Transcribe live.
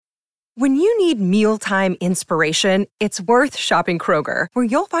When you need mealtime inspiration, it's worth shopping Kroger, where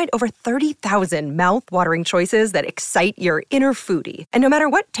you'll find over 30,000 mouth-watering choices that excite your inner foodie. And no matter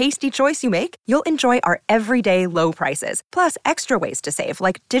what tasty choice you make, you'll enjoy our everyday low prices, plus extra ways to save,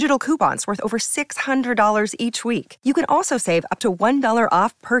 like digital coupons worth over $600 each week. You can also save up to $1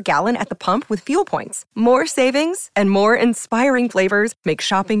 off per gallon at the pump with fuel points. More savings and more inspiring flavors make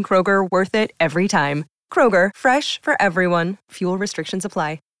shopping Kroger worth it every time. Kroger, fresh for everyone. Fuel restrictions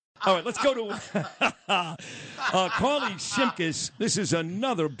apply. All right, let's go to Carly Shimkus. This is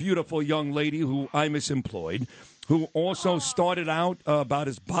another beautiful young lady who I misemployed, who also started out about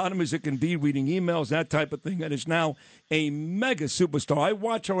as bottom as it can be, reading emails, that type of thing, and is now a mega superstar. I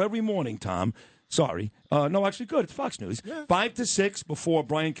watch her every morning, Tom. Sorry. No, actually, good. It's Fox News. Yeah. 5 to 6 before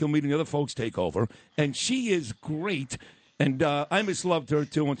Brian Kilmeade and the other folks take over, and she is great. And I misloved her,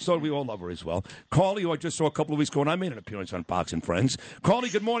 too, and so we all love her as well. Carly, who I just saw a couple of weeks ago, and I made an appearance on Fox and Friends. Carly,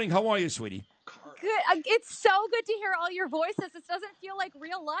 good morning. How are you, sweetie? Good. It's so good to hear all your voices. This doesn't feel like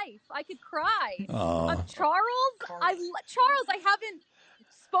real life. I could cry. Charles, I haven't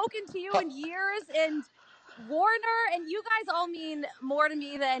spoken to you in years, and Warner, and you guys all mean more to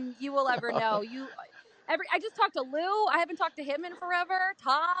me than you will ever know. I just talked to Lou. I haven't talked to him in forever.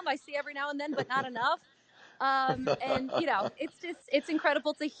 Tom, I see every now and then, but not enough. And, it's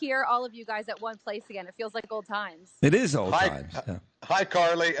incredible to hear all of you guys at one place again. It feels like old times. It is old times. Yeah. Hi,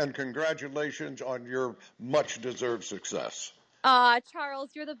 Carly, and congratulations on your much-deserved success. Charles,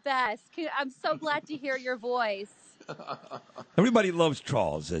 you're the best. I'm so glad to hear your voice. Everybody loves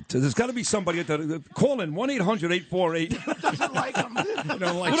Charles. There's got to be somebody call in 1-800-848. Doesn't like him. Who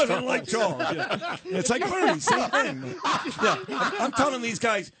doesn't like Charles? Yeah. It's like Bernie, same thing. Yeah. I'm telling these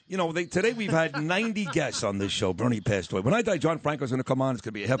guys, today we've had 90 guests on this show. Bernie passed away. When I die, John Franco's going to come on. It's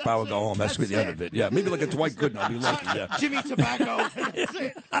going to be a half hour, go home. That's the end of it. Yeah, maybe like a Dwight Gooden. I'll be lucky. Yeah. Jimmy Tobacco.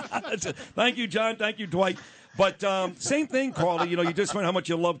 That's it. Thank you, John. Thank you, Dwight. But same thing, Carly. You just find how much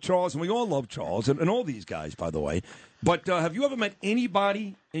you love Charles, and we all love Charles, and all these guys, by the way. But have you ever met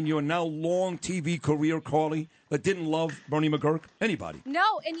anybody in your now long TV career, Carly, that didn't love Bernie McGurk? Anybody?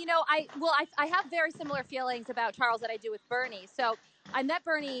 No, and I have very similar feelings about Charles that I do with Bernie. So I met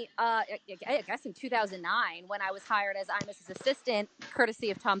Bernie, I guess in 2009 when I was hired as Imus's assistant,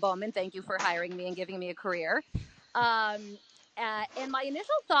 courtesy of Tom Bowman. Thank you for hiring me and giving me a career. And my initial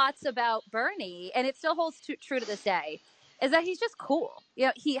thoughts about Bernie, and it still holds true to this day, is that he's just cool.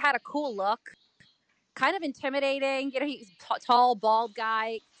 He had a cool look, kind of intimidating. He's tall, bald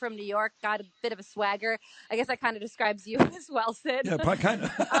guy from New York, got a bit of a swagger. I guess that kind of describes you as well, Sid. Yeah, kind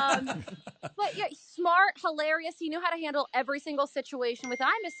of. But yeah, smart, hilarious. He knew how to handle every single situation with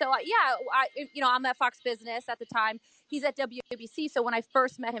Imus. So I'm at Fox Business at the time. He's at WBC. So when I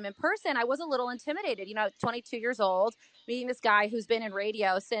first met him in person, I was a little intimidated. 22 years old, meeting this guy who's been in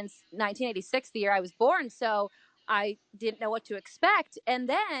radio since 1986, the year I was born. So I didn't know what to expect. And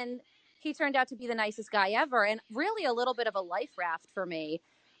then he turned out to be the nicest guy ever, and really a little bit of a life raft for me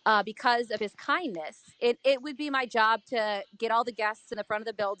because of his kindness. It would be my job to get all the guests in the front of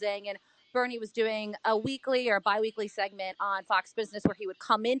the building, and Bernie was doing a weekly or biweekly segment on Fox Business where he would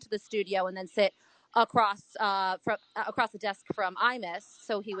come into the studio and then sit across the desk from Imus.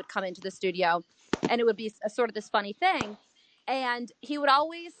 So he would come into the studio, and it would be sort of this funny thing. And he would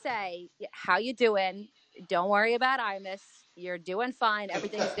always say, "How you doing? Don't worry about Imus. You're doing fine.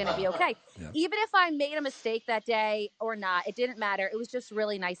 Everything's going to be okay." Yeah. Even if I made a mistake that day or not, it didn't matter. It was just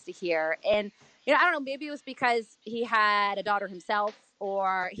really nice to hear. And, I don't know, maybe it was because he had a daughter himself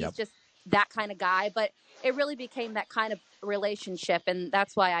or he's just that kind of guy. But it really became that kind of relationship. And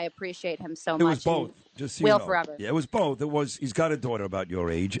that's why I appreciate him so much. It was both. Just so will forever. Yeah, it was both. He's got a daughter about your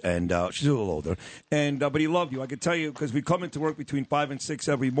age, and she's a little older. And but he loved you. I could tell you because we come into work between 5 and 6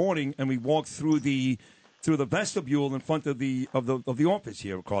 every morning, and we walk through the vestibule in front of the office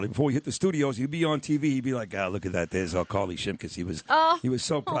here, Carly. Before we hit the studios, he'd be on TV. He'd be like, look at that. There's Carly Shimkus. He was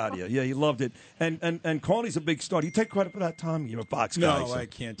so proud of you. Yeah, he loved it. And Carly's a big star. Do you take credit for that, Tom? You're a Fox guy. No, I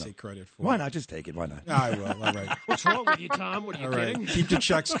can't take credit for it. Why not? Just take it. Why not? I will. All right. What's wrong with you, Tom? What are you kidding? Keep the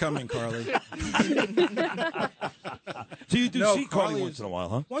checks coming, Carly. So you do see Carly once in a while,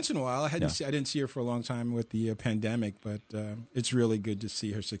 huh? Once in a while. I didn't see her for a long time with the pandemic, but it's really good to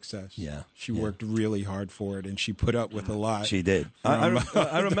see her success. Yeah. She worked really hard for it, and she put up with a lot. She did. I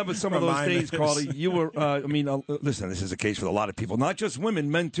remember some of those days, Carly. You were, listen, this is a case with a lot of people, not just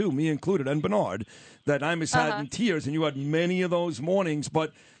women, men too, me included, and Bernard, that Imus had in tears, and you had many of those mornings.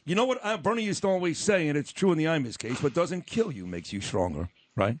 But you know what Bernie used to always say, and it's true in the Imus case, what doesn't kill you makes you stronger,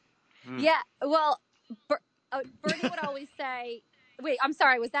 right? Yeah, well, Bernie would always say, wait, I'm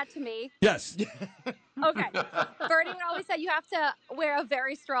sorry, was that to me? Yes. Okay. Bernie would always say you have to wear a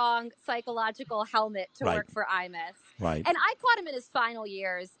very strong psychological helmet to Right. work for Imus. Right. And I caught him in his final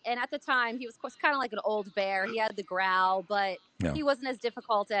years. And at the time, he was kind of like an old bear. He had the growl, but Yeah. he wasn't as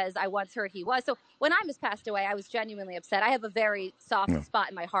difficult as I once heard he was. So when Imus passed away, I was genuinely upset. I have a very soft spot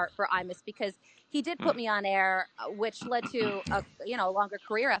in my heart for Imus because he did put me on air, which led to a longer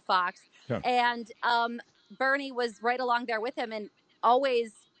career at Fox. Yeah. And Bernie was right along there with him and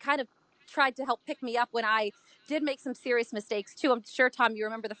always kind of tried to help pick me up when I did make some serious mistakes too. I'm sure, Tom, you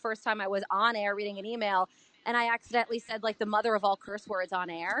remember the first time I was on air reading an email and I accidentally said like the mother of all curse words on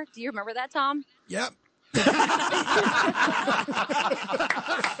air. Do you remember that, Tom? Yep.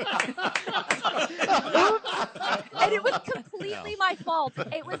 And it was completely my fault.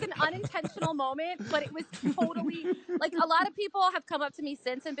 It was an unintentional moment, but it was totally like a lot of people have come up to me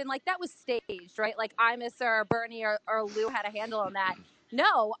since and been like, that was staged, right? Like Imus or Bernie or Lou had a handle on that.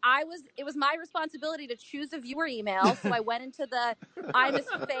 No, it was my responsibility to choose a viewer email. So I went into the Imus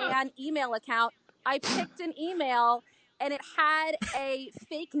fan email account. I picked an email and it had a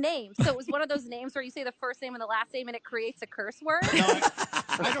fake name. So it was one of those names where you say the first name and the last name and it creates a curse word. No,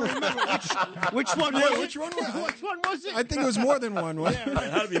 I don't remember which one was it? Which one was it? Which one was it? I think it was more than one. It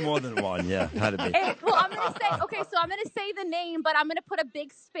had to be more than one. Yeah, it had to be. Well, I'm going to say, okay, so I'm going to say the name, but I'm going to put a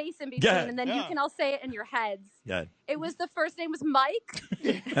big space in between, and then you can all say it in your heads. Yeah. It was, the first name was Mike.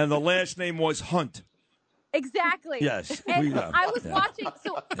 And the last name was Hunt. Exactly. Yes. And I was watching,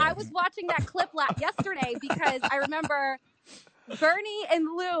 I was watching that clip yesterday because I remember Bernie and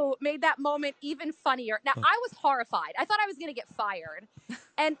Lou made that moment even funnier. Now, I was horrified. I thought I was going to get fired.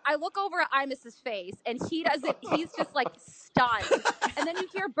 And I look over at Imus's face, and he doesn't, he's just like stunned. And then you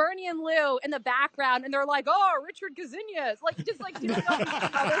hear Bernie and Lou in the background, and they're like, oh, Richard Gazinez. Like, just like doing all these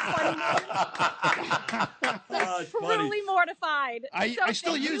other funny names. So truly mortified. I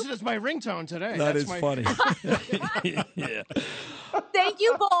still use it as my ringtone today. That's my funny. Yeah. Thank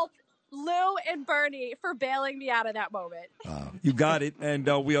you both, Lou and Bernie, for bailing me out of that moment. You got it, and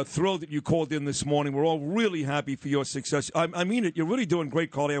we are thrilled that you called in this morning. We're all really happy for your success. I mean it. You're really doing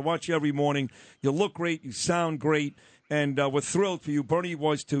great, Carly. I watch you every morning. You look great. You sound great, and we're thrilled for you. Bernie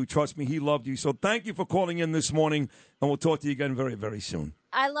was too. Trust me, he loved you. So thank you for calling in this morning, and we'll talk to you again very, very soon.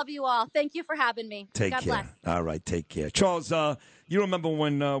 I love you all. Thank you for having me. Take God care. bless. All right, take care. Charles, you remember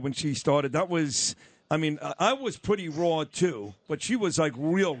when she started? That was, I mean, I was pretty raw too, but she was like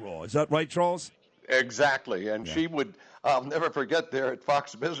real raw. Is that right, Charles? Exactly. And she would, I'll never forget there at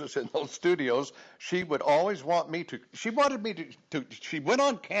Fox Business in those studios, she would always want me to, she wanted me to she went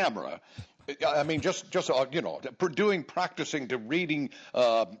on camera. I mean, just practicing to reading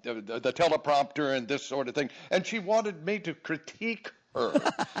the teleprompter and this sort of thing. And she wanted me to critique her.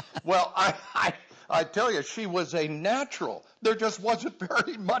 Well, I tell you, she was a natural. There just wasn't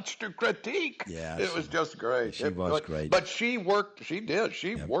very much to critique. Yeah, it was just great. She was great. But she worked. She did.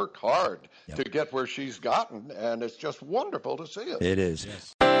 She worked hard to get where she's gotten, and it's just wonderful to see it. It is.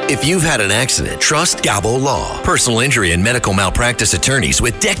 Yes. If you've had an accident, trust Gabo Law. Personal injury and medical malpractice attorneys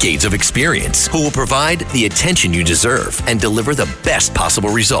with decades of experience who will provide the attention you deserve and deliver the best possible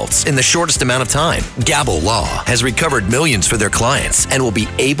results in the shortest amount of time. Gabo Law has recovered millions for their clients and will be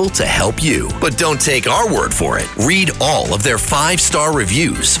able to help you. But don't take our word for it. Read all of their 5-star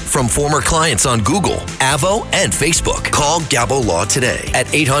reviews from former clients on Google, Avo, and Facebook. Call Gabo Law today at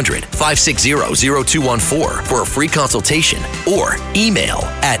 800-560-0214 for a free consultation or email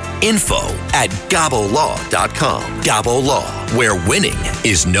at info@gabolaw.com. Gabo Law, where winning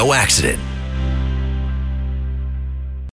is no accident.